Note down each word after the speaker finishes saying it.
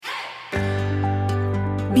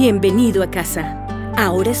Bienvenido a casa.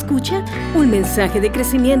 Ahora escucha un mensaje de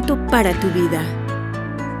crecimiento para tu vida.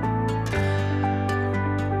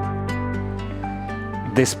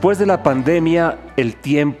 Después de la pandemia, el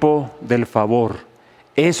tiempo del favor.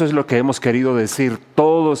 Eso es lo que hemos querido decir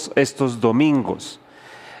todos estos domingos.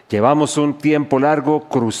 Llevamos un tiempo largo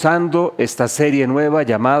cruzando esta serie nueva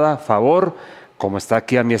llamada Favor, como está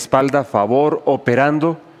aquí a mi espalda, Favor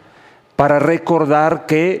Operando, para recordar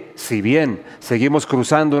que, si bien seguimos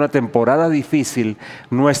cruzando una temporada difícil,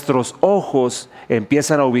 nuestros ojos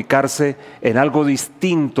empiezan a ubicarse en algo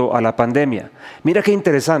distinto a la pandemia. Mira qué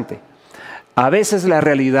interesante. A veces la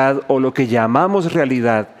realidad o lo que llamamos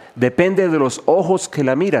realidad depende de los ojos que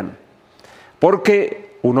la miran,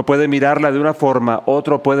 porque uno puede mirarla de una forma,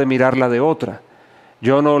 otro puede mirarla de otra.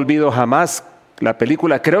 Yo no olvido jamás la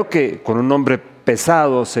película, creo que con un nombre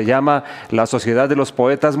pesado, se llama La Sociedad de los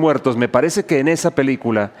Poetas Muertos. Me parece que en esa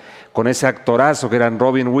película, con ese actorazo que era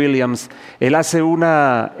Robin Williams, él hace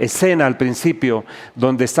una escena al principio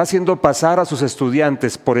donde está haciendo pasar a sus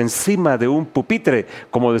estudiantes por encima de un pupitre,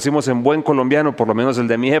 como decimos en buen colombiano, por lo menos el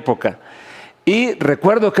de mi época. Y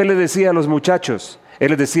recuerdo que él le decía a los muchachos, él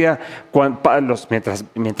les decía,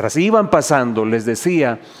 mientras iban pasando, les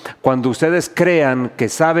decía, cuando ustedes crean que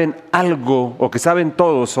saben algo o que saben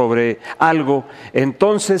todo sobre algo,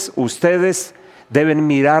 entonces ustedes deben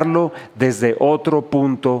mirarlo desde otro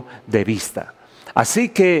punto de vista. Así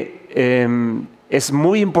que es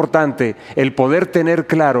muy importante el poder tener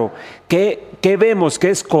claro qué vemos, qué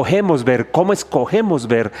escogemos ver, cómo escogemos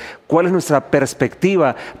ver, cuál es nuestra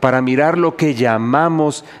perspectiva para mirar lo que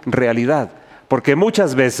llamamos realidad. Porque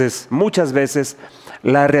muchas veces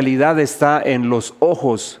la realidad está en los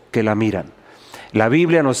ojos que la miran. La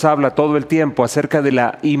Biblia nos habla todo el tiempo acerca de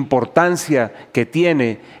la importancia que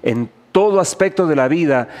tiene en todo aspecto de la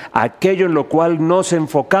vida aquello en lo cual nos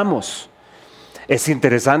enfocamos. Es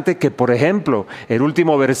interesante que, por ejemplo, el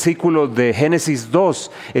último versículo de Génesis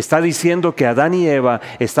 2 está diciendo que Adán y Eva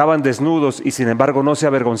estaban desnudos y sin embargo no se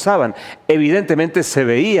avergonzaban. Evidentemente se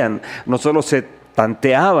veían, no solo se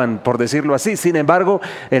tanteaban, por decirlo así. Sin embargo,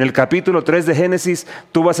 en el capítulo 3 de Génesis,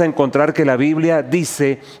 tú vas a encontrar que la Biblia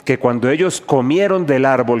dice que cuando ellos comieron del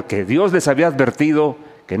árbol que Dios les había advertido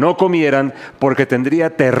que no comieran porque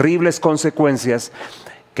tendría terribles consecuencias,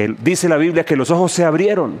 que dice la Biblia que los ojos se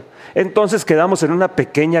abrieron. Entonces quedamos en una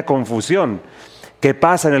pequeña confusión. ¿Qué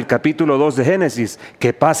pasa en el capítulo 2 de Génesis?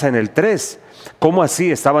 ¿Qué pasa en el 3? ¿Cómo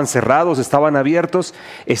así? ¿Estaban cerrados? ¿Estaban abiertos?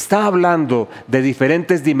 Está hablando de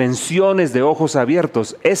diferentes dimensiones de ojos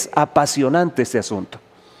abiertos. Es apasionante este asunto.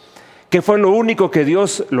 ¿Qué fue lo único que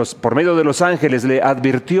Dios, por medio de los ángeles, le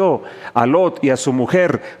advirtió a Lot y a su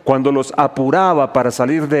mujer cuando los apuraba para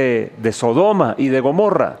salir de Sodoma y de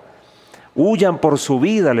Gomorra? Huyan por su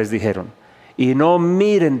vida, les dijeron, y no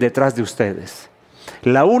miren detrás de ustedes.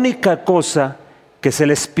 La única cosa que se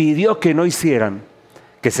les pidió que no hicieran,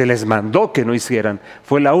 que se les mandó que no hicieran,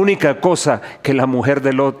 fue la única cosa que la mujer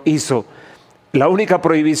de Lot hizo. La única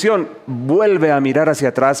prohibición, vuelve a mirar hacia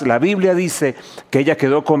atrás. La Biblia dice que ella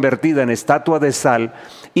quedó convertida en estatua de sal,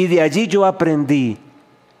 y de allí yo aprendí.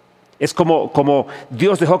 Es como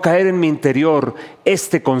Dios dejó caer en mi interior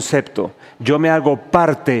este concepto. Yo me hago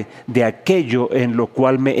parte de aquello en lo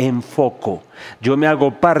cual me enfoco. Yo me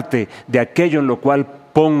hago parte de aquello en lo cual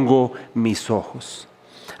pongo mis ojos.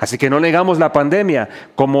 Así que no negamos la pandemia,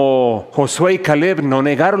 como Josué y Caleb no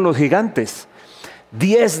negaron los gigantes.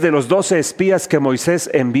 10 de los 12 espías que Moisés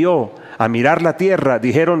envió a mirar la tierra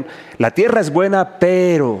dijeron, la tierra es buena,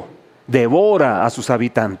 pero devora a sus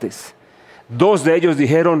habitantes. 2 de ellos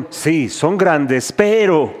dijeron, sí, son grandes,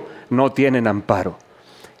 pero no tienen amparo.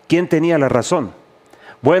 ¿Quién tenía la razón?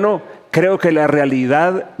 Bueno, creo que la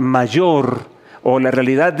realidad mayor o la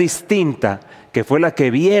realidad distinta, que fue la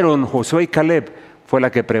que vieron Josué y Caleb, fue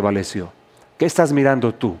la que prevaleció. ¿Qué estás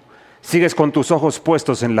mirando tú? ¿Sigues con tus ojos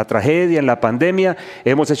puestos en la tragedia, en la pandemia?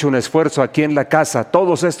 Hemos hecho un esfuerzo aquí en la casa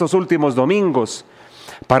todos estos últimos domingos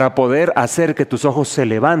para poder hacer que tus ojos se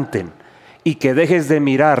levanten y que dejes de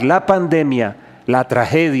mirar la pandemia, la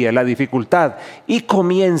tragedia, la dificultad y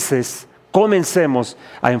comencemos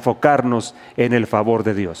a enfocarnos en el favor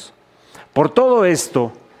de Dios. Por todo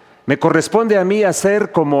esto, me corresponde a mí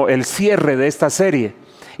hacer como el cierre de esta serie.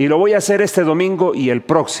 Y lo voy a hacer este domingo y el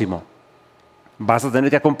próximo. Vas a tener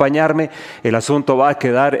que acompañarme, el asunto va a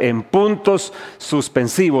quedar en puntos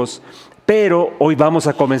suspensivos, pero hoy vamos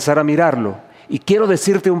a comenzar a mirarlo. Y quiero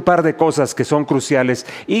decirte un par de cosas que son cruciales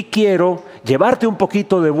y quiero llevarte un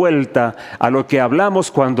poquito de vuelta a lo que hablamos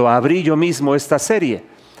cuando abrí yo mismo esta serie,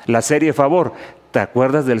 la serie Favor. ¿Te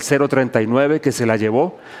acuerdas del 039 que se la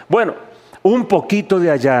llevó? Bueno, un poquito de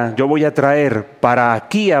allá, yo voy a traer para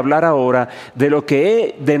aquí hablar ahora de lo que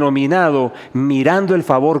he denominado mirando el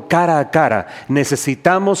favor cara a cara.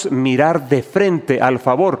 Necesitamos mirar de frente al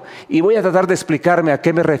favor y voy a tratar de explicarme a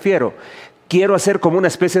qué me refiero. Quiero hacer como una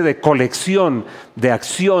especie de colección de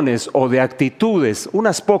acciones o de actitudes,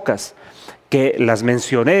 unas pocas, que las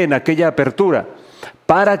mencioné en aquella apertura,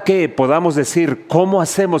 para que podamos decir cómo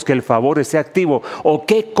hacemos que el favor esté activo o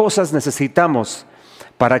qué cosas necesitamos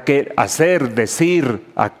para que hacer, decir,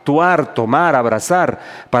 actuar, tomar, abrazar,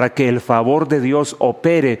 para que el favor de Dios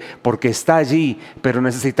opere, porque está allí, pero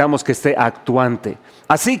necesitamos que esté actuante.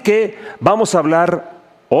 Así que vamos a hablar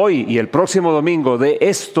hoy y el próximo domingo de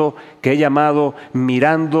esto que he llamado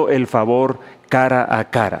mirando el favor cara a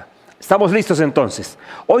cara. ¿Estamos listos entonces?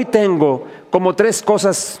 Hoy tengo como 3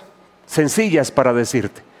 cosas sencillas para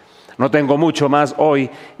decirte. No tengo mucho más hoy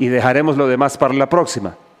y dejaremos lo demás para la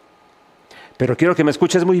próxima. Pero quiero que me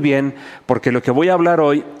escuches muy bien, porque lo que voy a hablar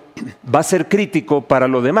hoy va a ser crítico para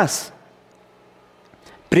lo demás.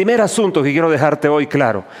 Primer asunto que quiero dejarte hoy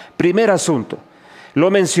claro. Primer asunto.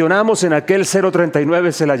 Lo mencionamos en aquel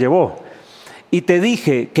 039 se la llevó. Y te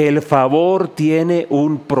dije que el favor tiene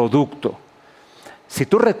un producto. Si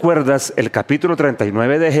tú recuerdas el capítulo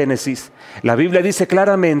 39 de Génesis, la Biblia dice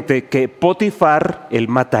claramente que Potifar, el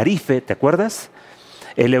matarife, ¿te acuerdas?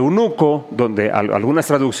 El eunuco, donde algunas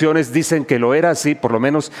traducciones dicen que lo era así, por lo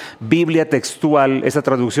menos Biblia textual, esa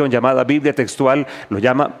traducción llamada Biblia textual, lo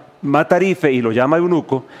llama matarife y lo llama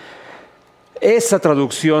eunuco. Esa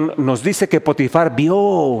traducción nos dice que Potifar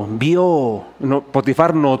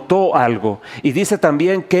Potifar notó algo. Y dice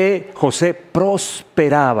también que José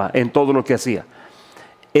prosperaba en todo lo que hacía.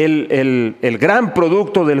 El gran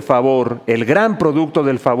producto del favor,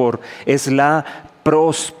 es la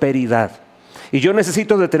prosperidad. Y yo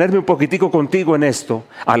necesito detenerme un poquitico contigo en esto.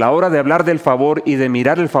 A la hora de hablar del favor y de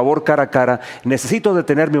mirar el favor cara a cara, necesito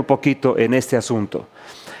detenerme un poquito en este asunto.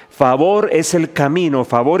 Favor es el camino,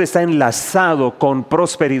 favor está enlazado con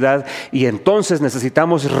prosperidad y entonces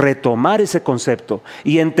necesitamos retomar ese concepto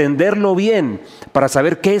y entenderlo bien para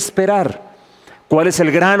saber qué esperar. ¿Cuál es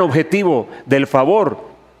el gran objetivo del favor?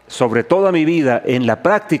 Sobre toda mi vida, en la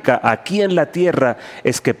práctica, aquí en la tierra,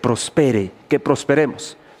 es que prospere, que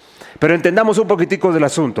prosperemos. Pero entendamos un poquitico del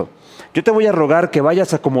asunto. Yo te voy a rogar que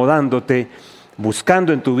vayas acomodándote,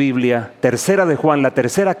 buscando en tu Biblia, tercera de Juan, la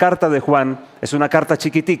tercera carta de Juan, es una carta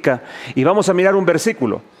chiquitica, y vamos a mirar un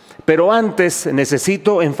versículo. Pero antes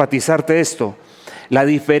necesito enfatizarte esto, la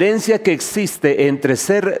diferencia que existe entre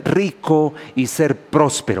ser rico y ser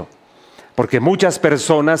próspero. Porque muchas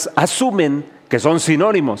personas asumen que son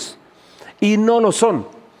sinónimos, y no lo son.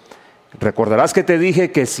 Recordarás que te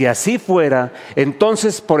dije que si así fuera,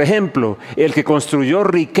 entonces, por ejemplo, el que construyó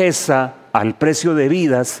riqueza al precio de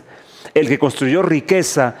vidas, el que construyó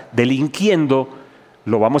riqueza delinquiendo,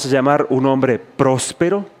 lo vamos a llamar un hombre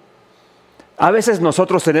próspero. A veces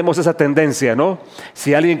nosotros tenemos esa tendencia, ¿no?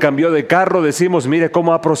 Si alguien cambió de carro, decimos, mire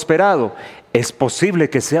cómo ha prosperado. Es posible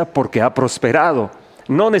que sea porque ha prosperado,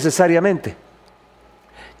 no necesariamente.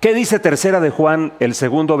 ¿Qué dice tercera de Juan, el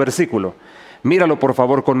segundo versículo? Míralo por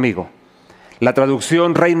favor conmigo. La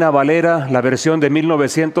traducción Reina Valera, la versión de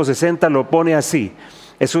 1960, lo pone así.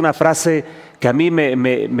 Es una frase que a mí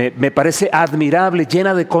me parece admirable,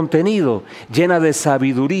 llena de contenido, llena de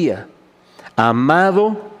sabiduría.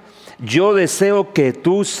 Amado, yo deseo que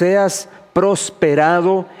tú seas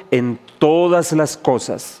prosperado en todas las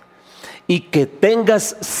cosas y que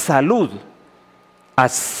tengas salud,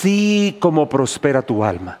 así como prospera tu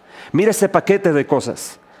alma. Mira ese paquete de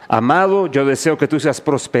cosas. Amado, yo deseo que tú seas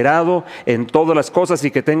prosperado en todas las cosas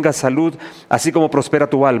y que tengas salud, así como prospera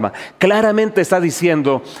tu alma. Claramente está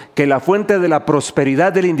diciendo que la fuente de la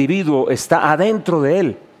prosperidad del individuo está adentro de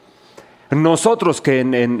él. Nosotros que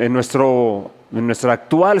en nuestra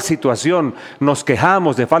actual situación nos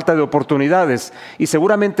quejamos de falta de oportunidades, y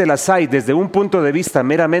seguramente las hay desde un punto de vista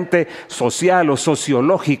meramente social o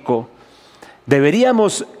sociológico,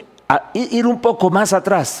 deberíamos ir un poco más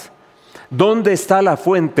atrás. ¿Dónde está la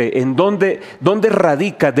fuente? ¿En dónde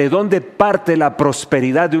radica? ¿De dónde parte la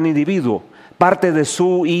prosperidad de un individuo? Parte de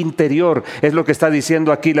su interior, es lo que está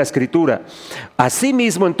diciendo aquí la Escritura.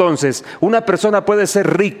 Asimismo, entonces, una persona puede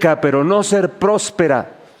ser rica, pero no ser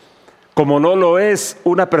próspera, como no lo es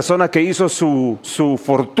una persona que hizo su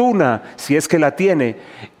fortuna, si es que la tiene,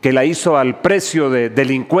 que la hizo al precio de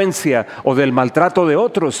delincuencia o del maltrato de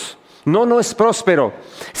otros. No es próspero.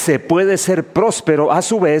 Se puede ser próspero a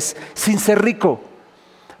su vez sin ser rico.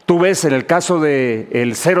 Tú ves en el caso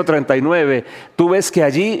del 039, tú ves que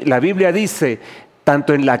allí la Biblia dice,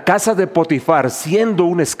 tanto en la casa de Potifar siendo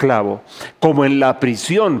un esclavo, como en la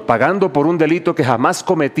prisión pagando por un delito que jamás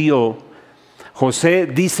cometió, José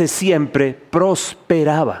dice siempre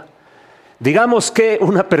prosperaba. Digamos que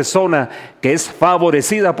una persona que es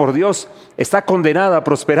favorecida por Dios está condenada a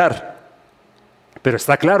prosperar. Pero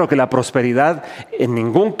está claro que la prosperidad en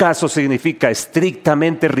ningún caso significa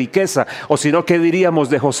estrictamente riqueza, o si no, ¿qué diríamos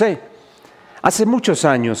de José? Hace muchos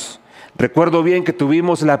años, recuerdo bien que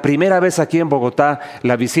tuvimos la primera vez aquí en Bogotá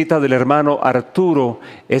la visita del hermano Arturo,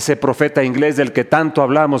 ese profeta inglés del que tanto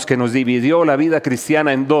hablamos, que nos dividió la vida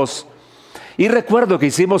cristiana en dos. Y recuerdo que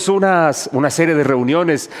hicimos una serie de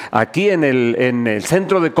reuniones aquí en el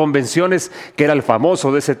centro de convenciones, que era el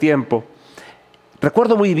famoso de ese tiempo.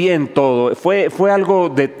 Recuerdo muy bien todo, fue algo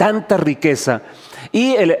de tanta riqueza.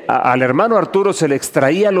 Y al hermano Arturo se le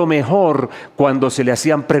extraía lo mejor cuando se le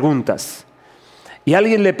hacían preguntas. Y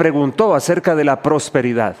alguien le preguntó acerca de la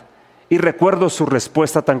prosperidad. Y recuerdo su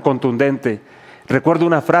respuesta tan contundente. Recuerdo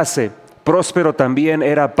una frase: próspero también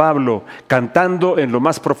era Pablo, cantando en lo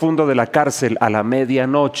más profundo de la cárcel a la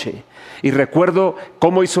medianoche. Y recuerdo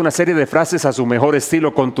cómo hizo una serie de frases a su mejor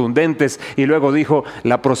estilo, contundentes, y luego dijo: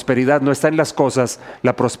 la prosperidad no está en las cosas,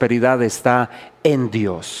 la prosperidad está en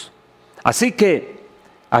Dios. Así que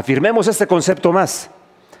afirmemos este concepto más: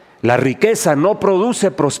 la riqueza no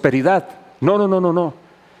produce prosperidad. No.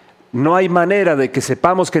 No hay manera de que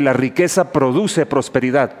sepamos que la riqueza produce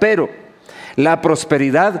prosperidad, pero la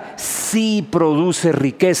prosperidad sí produce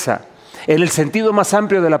riqueza, en el sentido más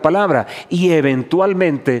amplio de la palabra y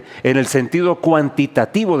eventualmente en el sentido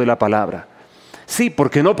cuantitativo de la palabra. Sí,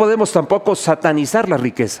 porque no podemos tampoco satanizar la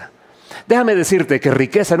riqueza. Déjame decirte que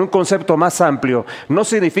riqueza en un concepto más amplio no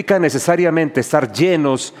significa necesariamente estar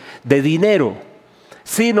llenos de dinero,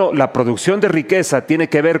 sino la producción de riqueza tiene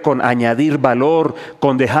que ver con añadir valor,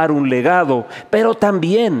 con dejar un legado, pero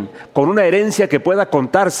también con una herencia que pueda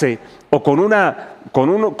contarse o con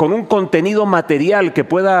un contenido material que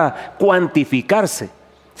pueda cuantificarse.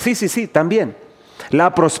 Sí, también.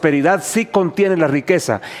 La prosperidad sí contiene la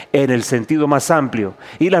riqueza en el sentido más amplio,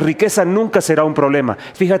 y la riqueza nunca será un problema.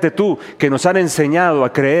 Fíjate tú que nos han enseñado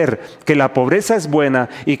a creer que la pobreza es buena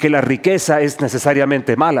y que la riqueza es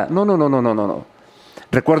necesariamente mala. No.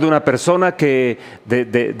 Recuerdo una persona que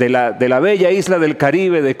de la bella isla del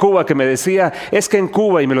Caribe, de Cuba, que me decía: es que en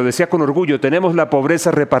Cuba, y me lo decía con orgullo, tenemos la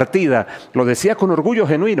pobreza repartida. Lo decía con orgullo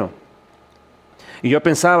genuino. Y yo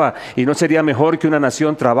pensaba, ¿y no sería mejor que una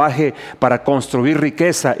nación trabaje para construir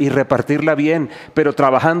riqueza y repartirla bien, pero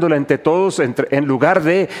trabajándola entre todos, en lugar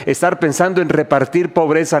de estar pensando en repartir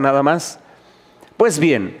pobreza nada más? Pues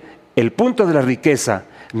bien, el punto de la riqueza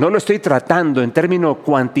no lo estoy tratando en término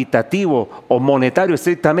cuantitativo o monetario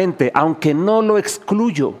estrictamente, aunque no lo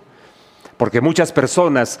excluyo. Porque muchas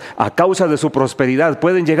personas, a causa de su prosperidad,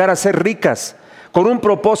 pueden llegar a ser ricas con un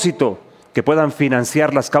propósito: que puedan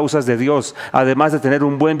financiar las causas de Dios, además de tener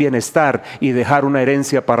un buen bienestar y dejar una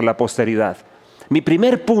herencia para la posteridad. Mi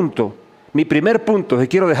primer punto que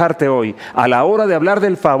quiero dejarte hoy, a la hora de hablar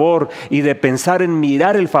del favor y de pensar en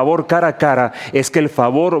mirar el favor cara a cara, es que el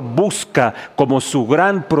favor busca como su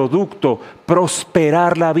gran producto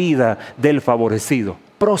prosperar la vida del favorecido.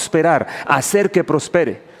 Prosperar, hacer que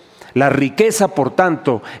prospere. La riqueza, por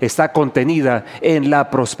tanto, está contenida en la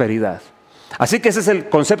prosperidad. Así que ese es el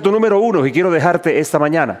concepto número 1 que quiero dejarte esta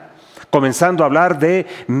mañana, comenzando a hablar de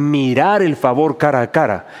mirar el favor cara a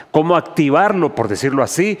cara, cómo activarlo, por decirlo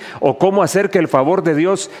así, o cómo hacer que el favor de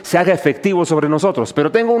Dios se haga efectivo sobre nosotros.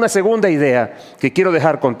 Pero tengo una segunda idea que quiero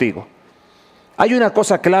dejar contigo. Hay una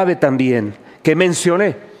cosa clave también que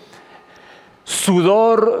mencioné: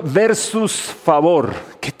 sudor versus favor.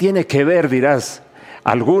 ¿Qué tiene que ver, dirás?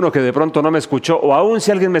 Alguno que de pronto no me escuchó, o aún si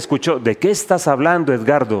alguien me escuchó: ¿de qué estás hablando,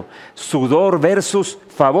 Edgardo? Sudor versus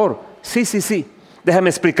favor. Sí. Déjame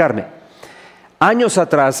explicarme. Años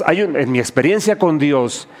atrás, en mi experiencia con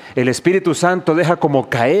Dios, el Espíritu Santo deja como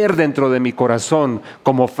caer dentro de mi corazón,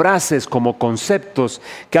 como frases, como conceptos,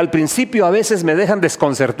 que al principio a veces me dejan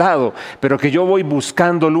desconcertado, pero que yo voy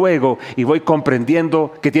buscando luego y voy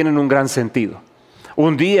comprendiendo que tienen un gran sentido.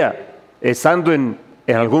 Un día, estando en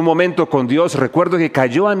algún momento con Dios, recuerdo que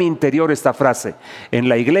cayó a mi interior esta frase: en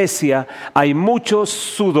la iglesia hay mucho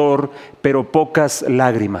sudor, pero pocas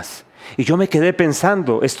lágrimas. Y yo me quedé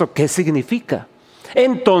pensando, ¿esto qué significa?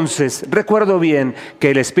 Entonces, recuerdo bien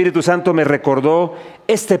que el Espíritu Santo me recordó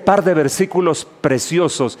este par de versículos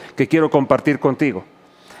preciosos que quiero compartir contigo.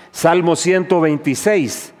 Salmo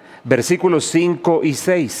 126, versículos 5 y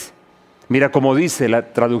 6. Mira cómo dice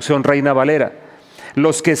la traducción Reina Valera: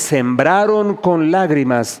 los que sembraron con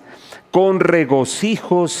lágrimas, con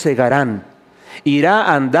regocijo segarán.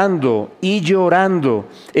 Irá andando y llorando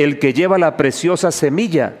el que lleva la preciosa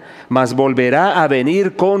semilla, mas volverá a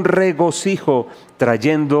venir con regocijo,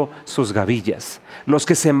 trayendo sus gavillas. Los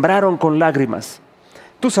que sembraron con lágrimas.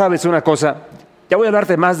 Tú sabes una cosa, ya voy a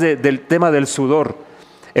hablarte más del tema del sudor,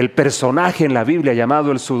 el personaje en la Biblia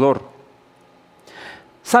llamado el sudor.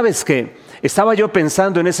 ¿Sabes qué? Estaba yo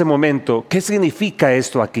pensando en ese momento, ¿qué significa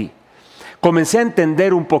esto aquí? Comencé a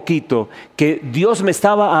entender un poquito que Dios me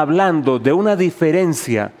estaba hablando de una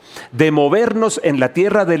diferencia de movernos en la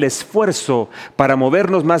tierra del esfuerzo para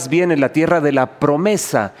movernos más bien en la tierra de la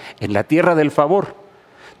promesa, en la tierra del favor.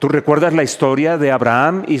 ¿Tú recuerdas la historia de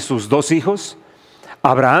Abraham y sus 2 hijos?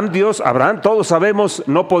 Abraham, todos sabemos,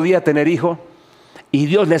 no podía tener hijo. Y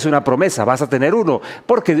Dios le hace una promesa, vas a tener uno,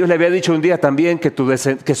 porque Dios le había dicho un día también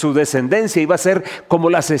que su descendencia iba a ser como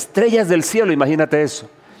las estrellas del cielo, imagínate eso.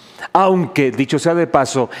 Aunque, dicho sea de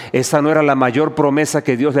paso, esa no era la mayor promesa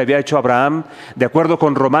que Dios le había hecho a Abraham. De acuerdo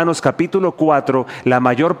con Romanos capítulo 4, la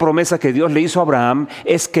mayor promesa que Dios le hizo a Abraham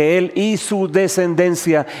es que él y su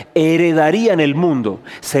descendencia heredarían el mundo,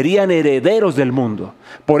 serían herederos del mundo.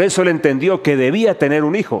 Por eso él entendió que debía tener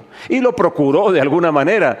un hijo y lo procuró de alguna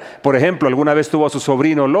manera. Por ejemplo, alguna vez tuvo a su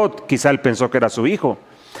sobrino Lot, quizá él pensó que era su hijo.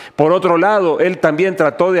 Por otro lado, él también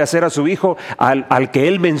trató de hacer a su hijo al que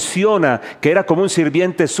él menciona, que era como un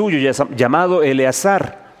sirviente suyo llamado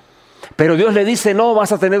Eleazar. Pero Dios le dice, no,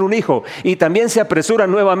 vas a tener un hijo. Y también se apresura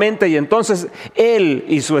nuevamente y entonces él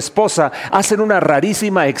y su esposa hacen una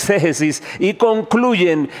rarísima exégesis y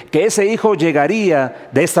concluyen que ese hijo llegaría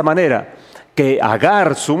de esta manera. Que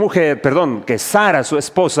Sara, su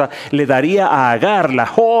esposa, le daría a Agar, la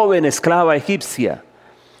joven esclava egipcia,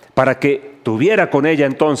 para que tuviera con ella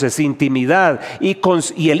entonces intimidad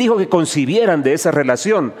y el hijo que concibieran de esa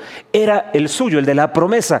relación era el suyo, el de la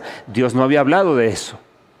promesa. Dios no había hablado de eso.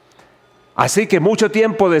 Así que mucho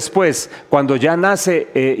tiempo después, cuando ya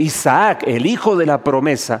nace Isaac, el hijo de la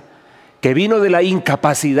promesa, que vino de la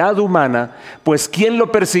incapacidad humana, pues ¿quién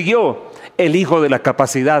lo persiguió? El hijo de la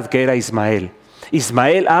capacidad, que era Ismael.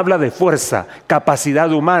 Ismael habla de fuerza,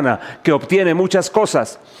 capacidad humana, que obtiene muchas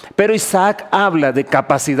cosas. Pero Isaac habla de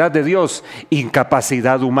capacidad de Dios,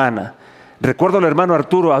 incapacidad humana. Recuerdo al hermano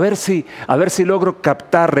Arturo, a ver si logro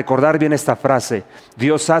recordar bien esta frase.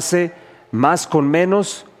 Dios hace más con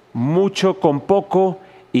menos, mucho con poco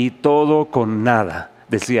y todo con nada,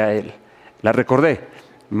 decía él. La recordé.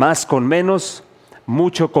 Más con menos,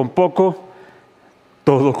 mucho con poco,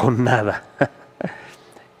 todo con nada.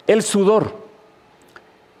 El sudor.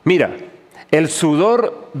 Mira, el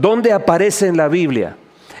sudor, ¿dónde aparece en la Biblia?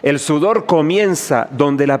 El sudor comienza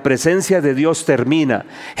donde la presencia de Dios termina.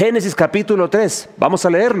 Génesis capítulo 3, vamos a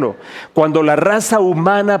leerlo. Cuando la raza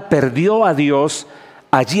humana perdió a Dios,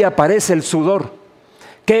 allí aparece el sudor.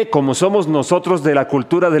 Que como somos nosotros de la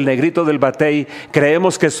cultura del negrito del batey,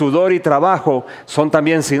 creemos que sudor y trabajo son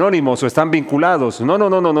también sinónimos o están vinculados.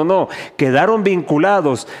 No. Quedaron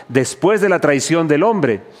vinculados después de la traición del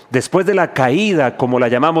hombre, después de la caída, como la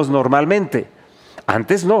llamamos normalmente.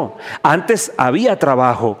 Antes no, antes había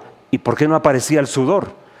trabajo. ¿Y por qué no aparecía el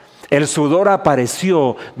sudor? El sudor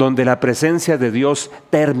apareció donde la presencia de Dios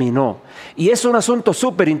terminó. Y es un asunto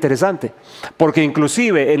súper interesante, porque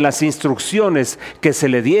inclusive en las instrucciones que se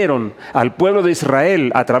le dieron al pueblo de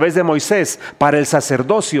Israel a través de Moisés para el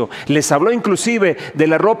sacerdocio, les habló inclusive de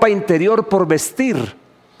la ropa interior por vestir.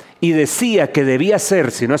 Y decía que debía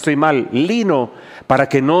ser, si no estoy mal, lino, para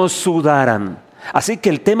que no sudaran. Así que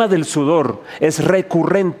el tema del sudor es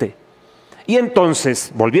recurrente. Y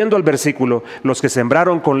entonces, volviendo al versículo, los que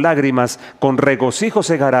sembraron con lágrimas, con regocijo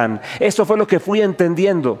segarán. Esto fue lo que fui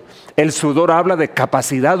entendiendo. El sudor habla de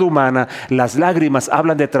capacidad humana, las lágrimas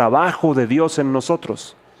hablan de trabajo de Dios en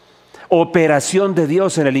nosotros. Operación de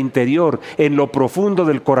Dios en el interior, en lo profundo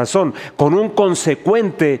del corazón, con un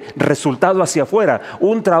consecuente resultado hacia afuera.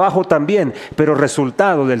 Un trabajo también, pero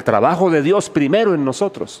resultado del trabajo de Dios primero en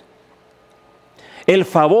nosotros. El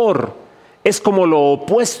favor es como lo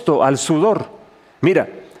opuesto al sudor. Mira,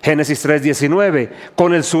 Génesis 3:19,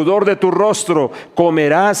 con el sudor de tu rostro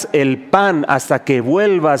comerás el pan hasta que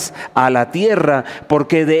vuelvas a la tierra,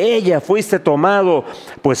 porque de ella fuiste tomado,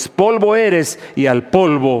 pues polvo eres y al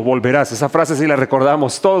polvo volverás. Esa frase sí la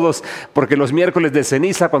recordamos todos, porque los miércoles de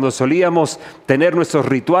ceniza, cuando solíamos tener nuestros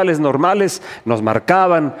rituales normales, nos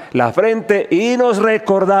marcaban la frente y nos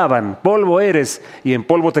recordaban, polvo eres y en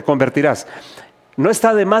polvo te convertirás. No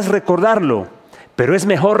está de más recordarlo, Pero es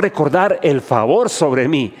mejor recordar el favor sobre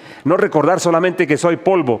mí, no recordar solamente que soy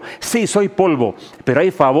polvo. Sí, soy polvo, pero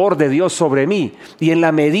hay favor de Dios sobre mí. Y en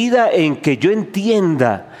la medida en que yo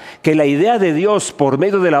entienda que la idea de Dios por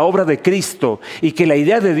medio de la obra de Cristo y que la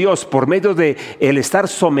idea de Dios por medio de el estar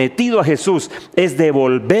sometido a Jesús es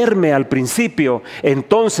devolverme al principio,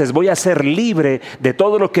 entonces voy a ser libre de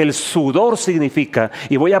todo lo que el sudor significa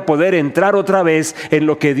y voy a poder entrar otra vez en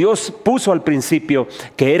lo que Dios puso al principio,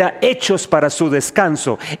 que era hechos para su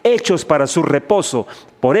descanso, hechos para su reposo.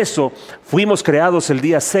 Por eso fuimos creados el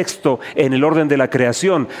día sexto en el orden de la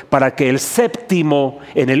creación, para que el séptimo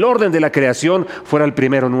en el orden de la creación fuera el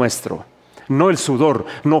primero nuestro. No el sudor,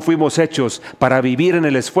 no fuimos hechos para vivir en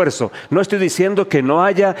el esfuerzo. No estoy diciendo que no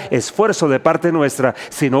haya esfuerzo de parte nuestra,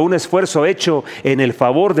 sino un esfuerzo hecho en el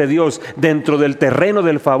favor de Dios, dentro del terreno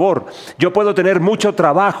del favor. Yo puedo tener mucho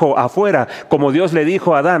trabajo afuera, como Dios le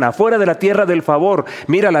dijo a Adán, afuera de la tierra del favor.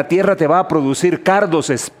 Mira, la tierra te va a producir cardos,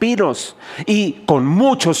 espinos, y con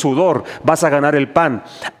mucho sudor vas a ganar el pan.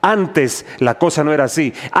 Antes la cosa no era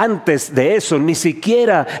así. Antes de eso, ni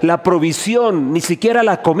siquiera la provisión, ni siquiera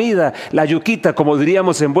la comida, la yuquita, como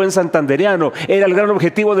diríamos en buen santandereano, era el gran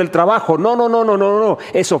objetivo del trabajo. No.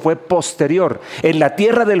 Eso fue posterior. En la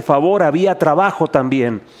tierra del favor había trabajo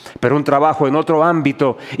también, pero un trabajo en otro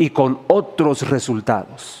ámbito y con otros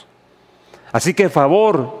resultados. Así que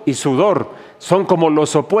favor y sudor son como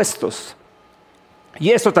los opuestos.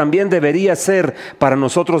 Y esto también debería ser para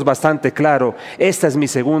nosotros bastante claro. Esta es mi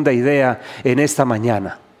segunda idea en esta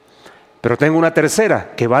mañana. Pero tengo una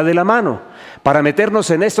tercera que va de la mano, para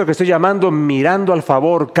meternos en esto que estoy llamando mirando al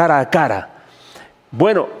favor cara a cara.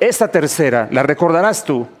 Bueno, esta tercera la recordarás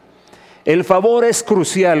tú. El favor es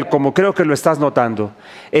crucial, como creo que lo estás notando.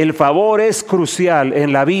 El favor es crucial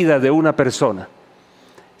en la vida de una persona.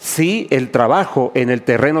 Sí, el trabajo en el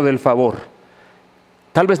terreno del favor.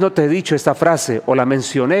 Tal vez no te he dicho esta frase o la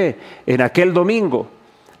mencioné en aquel domingo.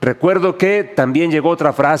 Recuerdo que también llegó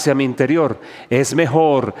otra frase a mi interior: es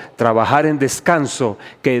mejor trabajar en descanso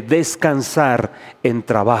que descansar en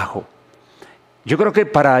trabajo. Yo creo que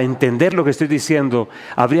para entender lo que estoy diciendo,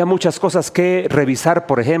 habría muchas cosas que revisar,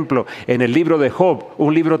 por ejemplo, en el libro de Job,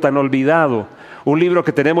 un libro tan olvidado, un libro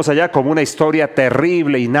que tenemos allá como una historia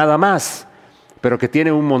terrible y nada más, pero que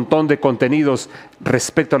tiene un montón de contenidos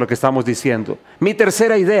respecto a lo que estamos diciendo. Mi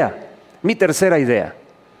tercera idea.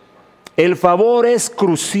 El favor es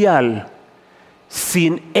crucial.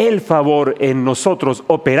 Sin el favor en nosotros,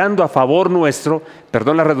 operando a favor nuestro,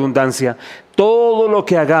 perdón la redundancia, todo lo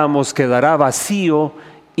que hagamos quedará vacío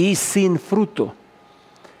y sin fruto.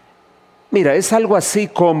 Mira, es algo así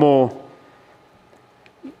como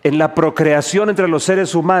en la procreación entre los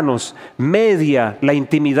seres humanos, media la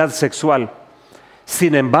intimidad sexual.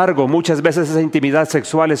 Sin embargo, muchas veces esa intimidad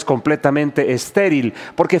sexual es completamente estéril,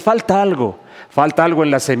 porque falta algo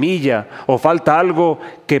en la semilla, o falta algo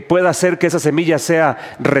que pueda hacer que esa semilla sea,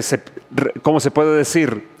 ¿cómo se puede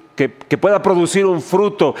decir? Que pueda producir un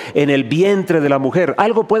fruto en el vientre de la mujer.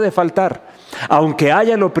 Algo puede faltar. Aunque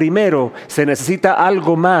haya lo primero, se necesita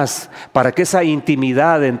algo más para que esa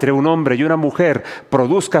intimidad entre un hombre y una mujer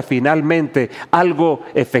produzca finalmente algo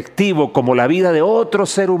efectivo, como la vida de otro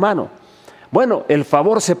ser humano. Bueno, el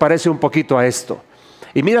favor se parece un poquito a esto.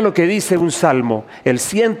 Y mira lo que dice un salmo, el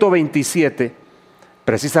 127,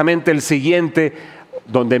 precisamente el siguiente,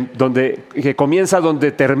 que comienza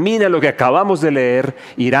donde termina lo que acabamos de leer.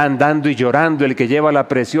 Irá andando y llorando el que lleva la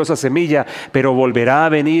preciosa semilla, pero volverá a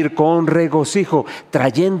venir con regocijo,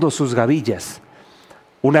 trayendo sus gavillas.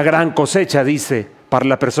 Una gran cosecha, dice, para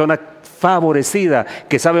la persona favorecida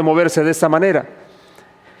que sabe moverse de esta manera.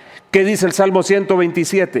 ¿Qué dice el Salmo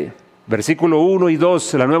 127? Versículo 1 y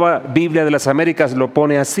 2, la Nueva Biblia de las Américas lo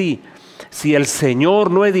pone así: si el Señor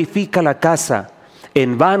no edifica la casa,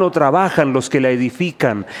 en vano trabajan los que la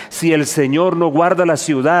edifican. Si el Señor no guarda la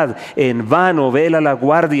ciudad, en vano vela la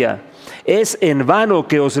guardia. Es en vano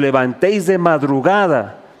que os levantéis de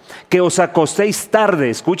madrugada, que os acostéis tarde,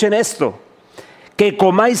 escuchen esto, que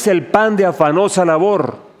comáis el pan de afanosa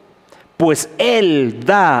labor, pues Él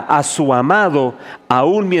da a su amado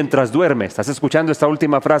aún mientras duerme. ¿Estás escuchando esta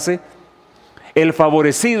última frase? El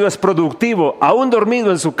favorecido es productivo, aún dormido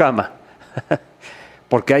en su cama.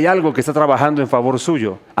 Porque hay algo que está trabajando en favor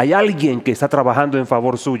suyo. Hay alguien que está trabajando en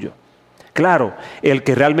favor suyo. Claro, el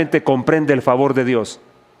que realmente comprende el favor de Dios.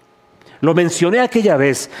 Lo mencioné aquella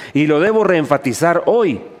vez y lo debo reenfatizar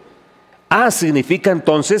hoy. Significa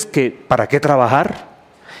entonces que ¿para qué trabajar?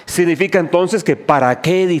 ¿Significa entonces que para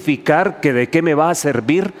qué edificar? ¿Que de qué me va a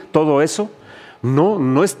servir todo eso? No,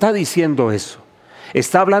 no está diciendo eso.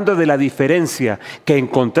 Está hablando de la diferencia que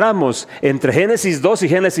encontramos entre Génesis 2 y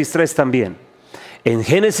Génesis 3 también. En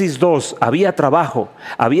Génesis 2 había trabajo,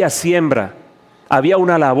 había siembra, había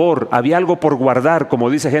una labor, había algo por guardar, como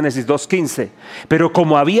dice Génesis 2:15. Pero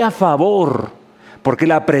como había favor, porque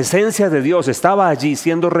la presencia de Dios estaba allí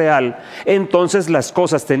siendo real, entonces las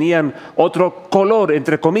cosas tenían otro color,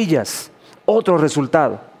 entre comillas, otro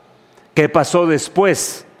resultado. ¿Qué pasó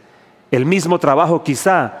después? El mismo trabajo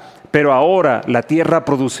quizá, pero ahora la tierra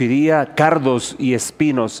produciría cardos y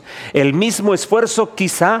espinos. El mismo esfuerzo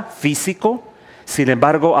quizá físico, sin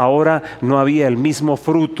embargo ahora no había el mismo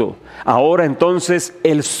fruto. Ahora entonces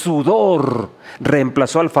el sudor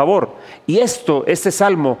reemplazó al favor. Y este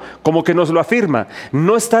salmo como que nos lo afirma.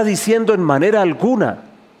 No está diciendo en manera alguna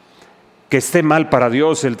que esté mal para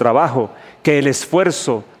Dios el trabajo, que el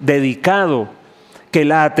esfuerzo dedicado, que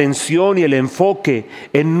la atención y el enfoque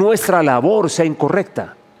en nuestra labor sea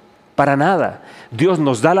incorrecta. Para nada. Dios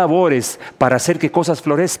nos da labores para hacer que cosas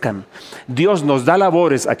florezcan. Dios nos da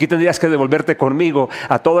labores. Aquí tendrías que devolverte conmigo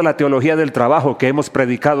a toda la teología del trabajo que hemos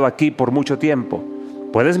predicado aquí por mucho tiempo.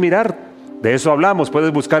 Puedes mirar, de eso hablamos,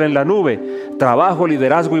 puedes buscar en la nube, trabajo,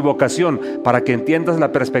 liderazgo y vocación, para que entiendas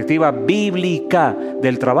la perspectiva bíblica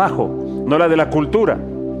del trabajo, no la de la cultura.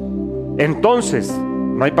 Entonces,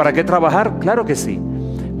 ¿no hay para qué trabajar? Claro que sí.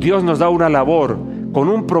 Dios nos da una labor con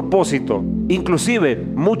un propósito, inclusive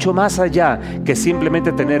mucho más allá que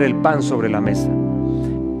simplemente tener el pan sobre la mesa.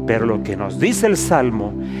 Pero lo que nos dice el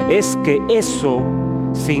Salmo es que eso,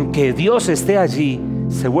 sin que Dios esté allí,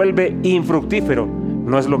 se vuelve infructífero.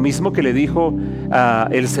 No es lo mismo que le dijo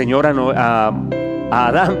el Señor a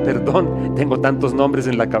Adán, tengo tantos nombres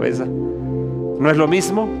en la cabeza. ¿No es lo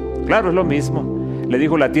mismo? Claro, es lo mismo. Le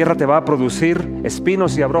dijo: la tierra te va a producir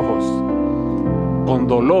espinos y abrojos. Con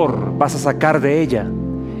dolor vas a sacar de ella,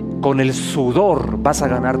 con el sudor vas a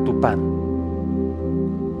ganar tu pan.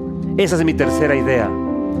 Esa es mi tercera idea.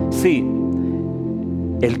 Sí,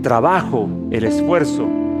 el trabajo, el esfuerzo,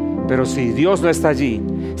 pero si Dios no está allí,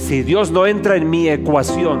 si Dios no entra en mi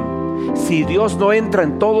ecuación, si Dios no entra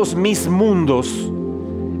en todos mis mundos,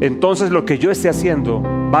 entonces lo que yo esté haciendo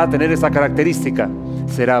va a tener esa característica: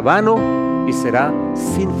 será vano y será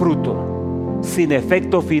sin fruto, sin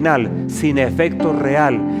efecto final, sin efecto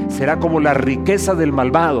real. Será como la riqueza del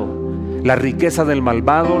malvado. La riqueza del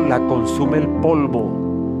malvado la consume el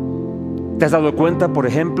polvo. ¿Te has dado cuenta, por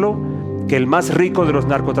ejemplo, que el más rico de los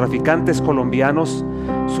narcotraficantes colombianos,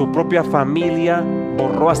 su propia familia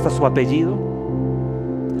borró hasta su apellido?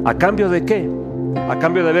 ¿A cambio de qué? A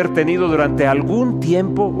cambio de haber tenido durante algún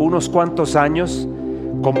tiempo, unos cuantos años,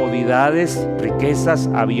 comodidades, riquezas,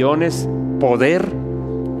 aviones, poder.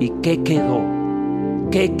 ¿Y qué quedó?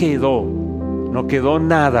 ¿Qué quedó? No quedó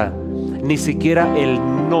nada, ni siquiera el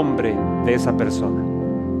nombre de esa persona.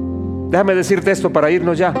 Déjame decirte esto para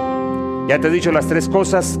irnos ya. Ya te he dicho las 3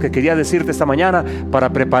 cosas que quería decirte esta mañana para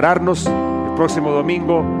prepararnos. El próximo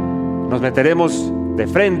domingo nos meteremos de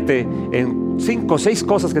frente en 5 o 6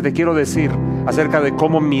 cosas que te quiero decir acerca de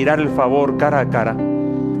cómo mirar el favor cara a cara.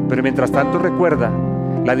 Pero mientras tanto, recuerda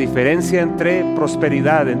la diferencia entre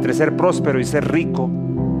prosperidad, entre ser próspero y ser rico.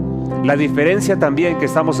 La diferencia también que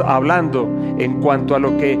estamos hablando en cuanto a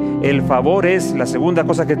lo que el favor es, la segunda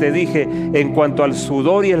cosa que te dije, en cuanto al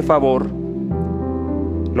sudor y el favor.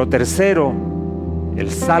 Lo tercero, el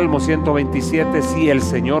Salmo 127, si el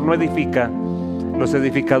Señor no edifica, los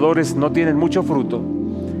edificadores no tienen mucho fruto.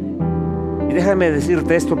 Y déjame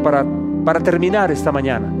decirte esto para terminar esta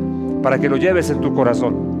mañana, para que lo lleves en tu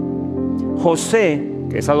corazón. José,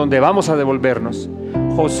 que es a donde vamos a devolvernos,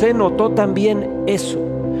 José notó también eso.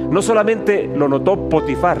 No solamente lo notó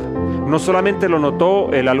Potifar, no solamente lo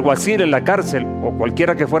notó el alguacil en la cárcel o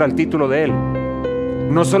cualquiera que fuera el título de él,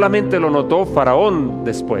 no solamente lo notó Faraón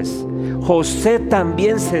después. José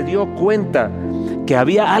también se dio cuenta que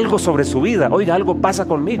había algo sobre su vida. Oiga, algo pasa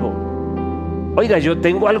conmigo. Oiga, yo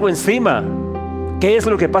tengo algo encima. ¿Qué es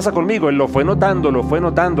lo que pasa conmigo? Él lo fue notando.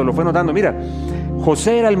 Mira,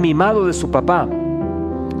 José era el mimado de su papá.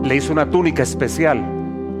 Le hizo una túnica especial.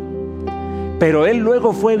 Pero él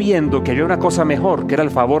luego fue viendo que había una cosa mejor, que era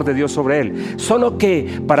el favor de Dios sobre él. Solo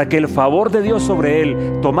que para que el favor de Dios sobre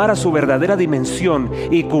él tomara su verdadera dimensión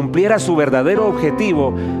y cumpliera su verdadero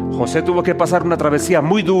objetivo, José tuvo que pasar una travesía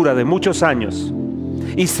muy dura de muchos años.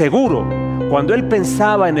 Y seguro, cuando él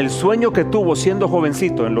pensaba en el sueño que tuvo siendo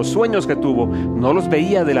jovencito, en los sueños que tuvo, no los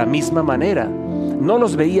veía de la misma manera.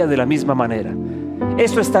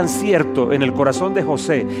 Esto es tan cierto en el corazón de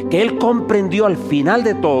José, que él comprendió al final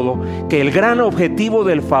de todo que el gran objetivo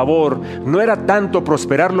del favor no era tanto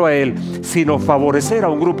prosperarlo a él, sino favorecer a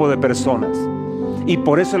un grupo de personas. Y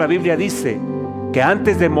por eso la Biblia dice que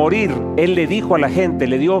antes de morir, él le dijo a la gente,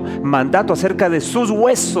 le dio mandato acerca de sus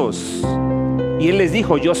huesos. Y él les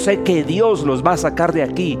dijo: yo sé que Dios los va a sacar de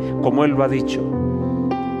aquí, como él lo ha dicho.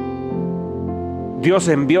 Dios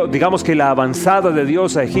envió, digamos que la avanzada de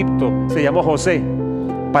Dios a Egipto se llamó José,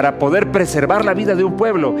 para poder preservar la vida de un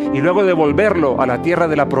pueblo y luego devolverlo a la tierra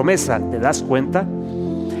de la promesa. ¿Te das cuenta?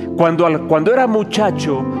 Cuando era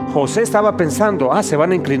muchacho, José estaba pensando: se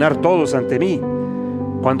van a inclinar todos ante mí.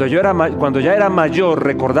 Cuando ya era mayor,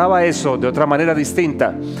 recordaba eso de otra manera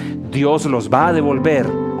distinta. Dios los va a devolver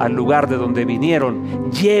al lugar de donde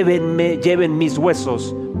vinieron. Lleven mis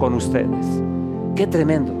huesos con ustedes. Qué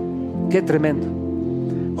tremendo, qué tremendo.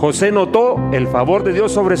 José notó el favor de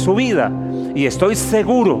Dios sobre su vida, y estoy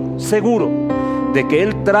seguro de que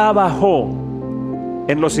él trabajó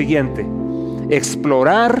en lo siguiente: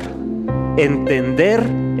 explorar, entender,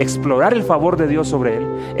 explorar el favor de Dios sobre él,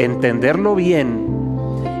 entenderlo bien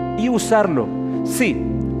y usarlo. Sí,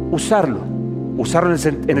 usarlo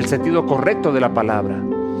en el sentido correcto de la palabra.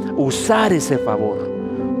 Usar ese favor,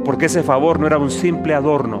 porque ese favor no era un simple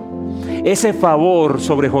adorno. Ese favor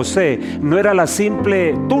sobre José no era la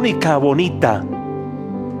simple túnica bonita.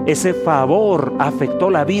 Ese favor afectó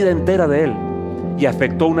la vida entera de él y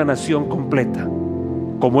afectó una nación completa,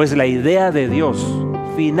 como es la idea de Dios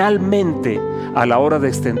finalmente a la hora de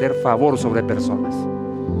extender favor sobre personas.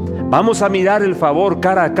 Vamos a mirar el favor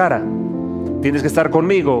cara a cara. Tienes que estar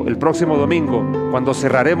conmigo el próximo domingo, cuando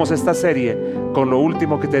cerraremos esta serie con lo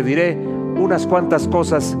último que te diré, unas cuantas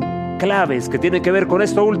cosas claves que tienen que ver con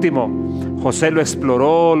esto último. José lo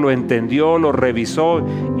exploró, lo entendió, lo revisó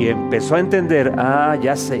y empezó a entender: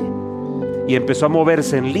 ya sé. Y empezó a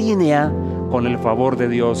moverse en línea con el favor de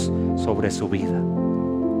Dios sobre su vida.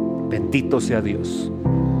 Bendito sea Dios.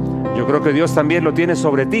 Yo creo que Dios también lo tiene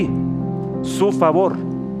sobre ti, su favor.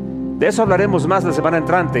 De eso hablaremos más la semana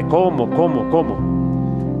entrante. ¿Cómo?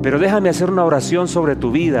 Pero déjame hacer una oración sobre tu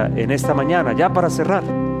vida en esta mañana, ya para cerrar.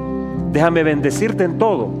 Déjame bendecirte en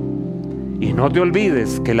todo. Y no te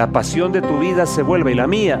olvides que la pasión de tu vida se vuelva, y la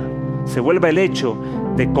mía, se vuelva el hecho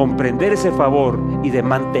de comprender ese favor y de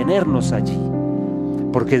mantenernos allí.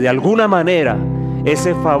 Porque de alguna manera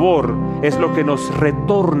ese favor es lo que nos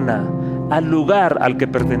retorna al lugar al que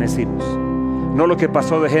pertenecimos. No lo que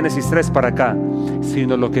pasó de Génesis 3 para acá,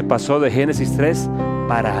 sino lo que pasó de Génesis 3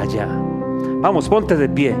 para allá. Vamos, ponte de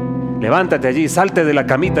pie, levántate allí, salte de la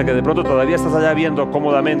camita que de pronto todavía estás allá viendo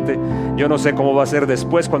cómodamente. Yo no sé cómo va a ser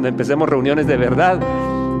después cuando empecemos reuniones de verdad.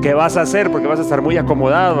 ¿Qué vas a hacer? Porque vas a estar muy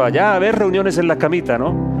acomodado allá a ver reuniones en la camita,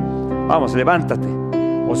 ¿no? Vamos, levántate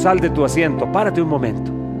o sal de tu asiento, párate un momento.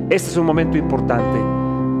 Este es un momento importante.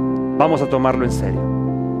 Vamos a tomarlo en serio.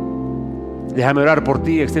 Déjame orar por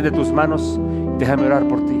ti, extiende tus manos, déjame orar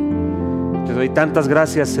por ti. Te doy tantas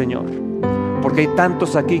gracias, Señor, porque hay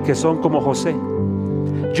tantos aquí que son como José.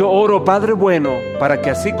 Yo oro, Padre bueno, para que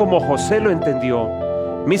así como José lo entendió,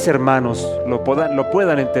 mis hermanos lo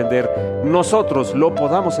puedan entender, nosotros lo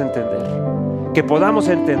podamos entender, que podamos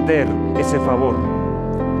entender ese favor,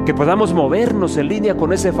 que podamos movernos en línea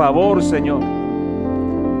con ese favor, Señor,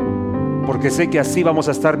 porque sé que así vamos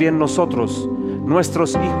a estar bien nosotros,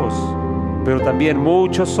 nuestros hijos, pero también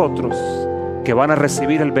muchos otros que van a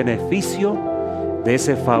recibir el beneficio de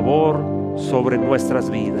ese favor sobre nuestras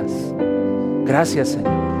vidas. Gracias,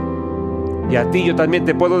 Señor. Y a ti yo también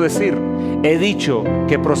te puedo decir, he dicho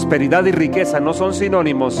que prosperidad y riqueza no son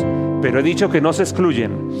sinónimos, pero he dicho que no se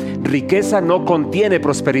excluyen. Riqueza no contiene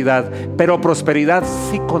prosperidad, pero prosperidad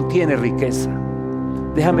sí contiene riqueza.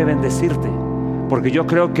 Déjame bendecirte, porque yo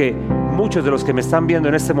creo que muchos de los que me están viendo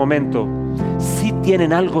en este momento sí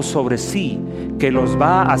tienen algo sobre sí que los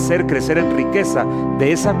va a hacer crecer en riqueza,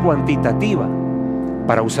 de esa cuantitativa,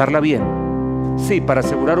 para usarla bien. Sí, para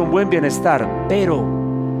asegurar un buen bienestar, pero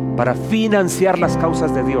para financiar las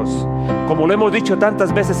causas de Dios. Como lo hemos dicho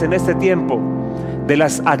tantas veces en este tiempo, de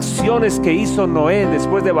las acciones que hizo Noé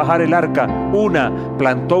después de bajar el arca, una,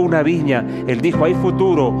 plantó una viña. Él dijo: hay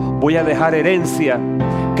futuro, voy a dejar herencia.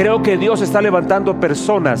 Creo que Dios está levantando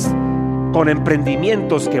personas con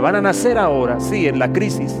emprendimientos que van a nacer ahora, sí, en la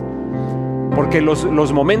crisis, porque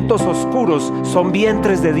los momentos oscuros son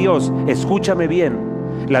vientres de Dios. Escúchame bien.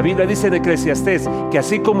 La Biblia dice en Eclesiastés que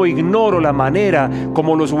así como ignoro la manera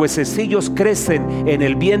como los huesecillos crecen en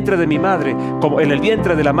el vientre de mi madre, como en el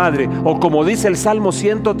vientre de la madre, o como dice el Salmo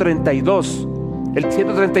 132, el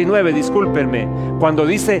 139, discúlpenme, cuando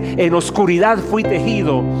dice: en oscuridad fui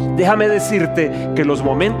tejido. Déjame decirte que los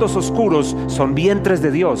momentos oscuros son vientres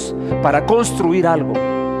de Dios para construir algo,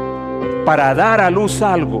 para dar a luz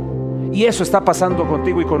algo. Y eso está pasando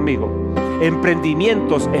contigo y conmigo.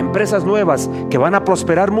 Emprendimientos, empresas nuevas que van a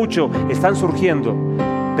prosperar mucho están surgiendo.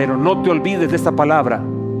 Pero no te olvides de esta palabra: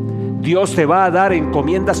 Dios te va a dar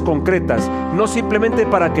encomiendas concretas, no simplemente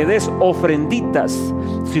para que des ofrenditas,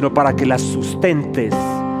 sino para que las sustentes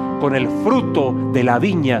con el fruto de la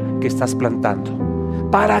viña que estás plantando,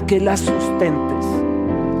 para que las sustentes.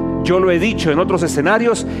 Yo lo he dicho en otros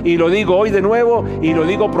escenarios y lo digo hoy de nuevo y lo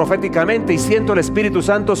digo proféticamente, y siento el Espíritu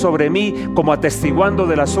Santo sobre mí como atestiguando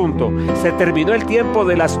del asunto. Se terminó el tiempo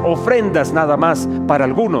de las ofrendas nada más para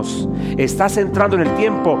algunos. Estás entrando en el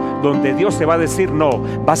tiempo donde Dios te va a decir: no,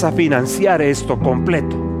 vas a financiar esto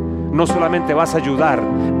completo. No solamente vas a ayudar,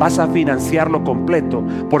 vas a financiarlo completo,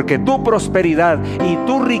 porque tu prosperidad y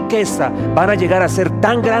tu riqueza van a llegar a ser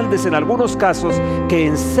tan grandes en algunos casos que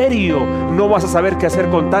en serio no vas a saber qué hacer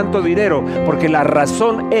con tanto dinero, porque la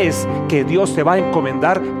razón es que Dios te va a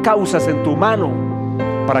encomendar causas en tu mano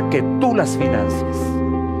para que tú las financies.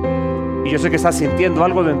 Y yo sé que estás sintiendo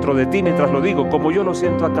algo dentro de ti mientras lo digo, como yo lo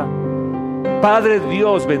siento acá. Padre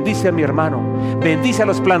Dios, bendice a mi hermano, bendice a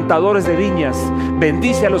los plantadores de viñas,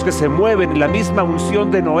 bendice a los que se mueven en la misma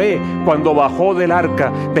unción de Noé cuando bajó del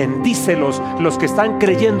arca. Bendícelos, los que están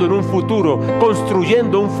creyendo en un futuro,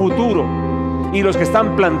 construyendo un futuro, y los que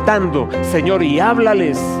están plantando, Señor, y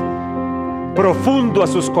háblales profundo a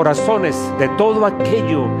sus corazones de todo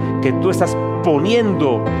aquello que tú estás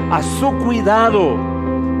poniendo a su cuidado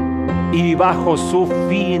y bajo su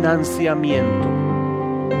financiamiento.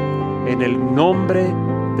 En el nombre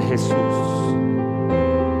de Jesús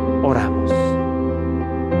oramos.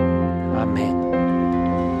 Amén.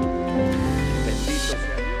 Bendito sea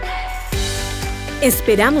Dios.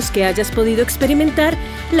 Esperamos que hayas podido experimentar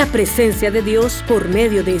la presencia de Dios por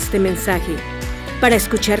medio de este mensaje. Para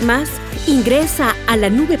escuchar más, ingresa a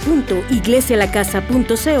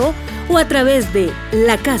lanube.iglesialacasa.co o a través de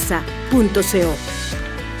lacasa.co.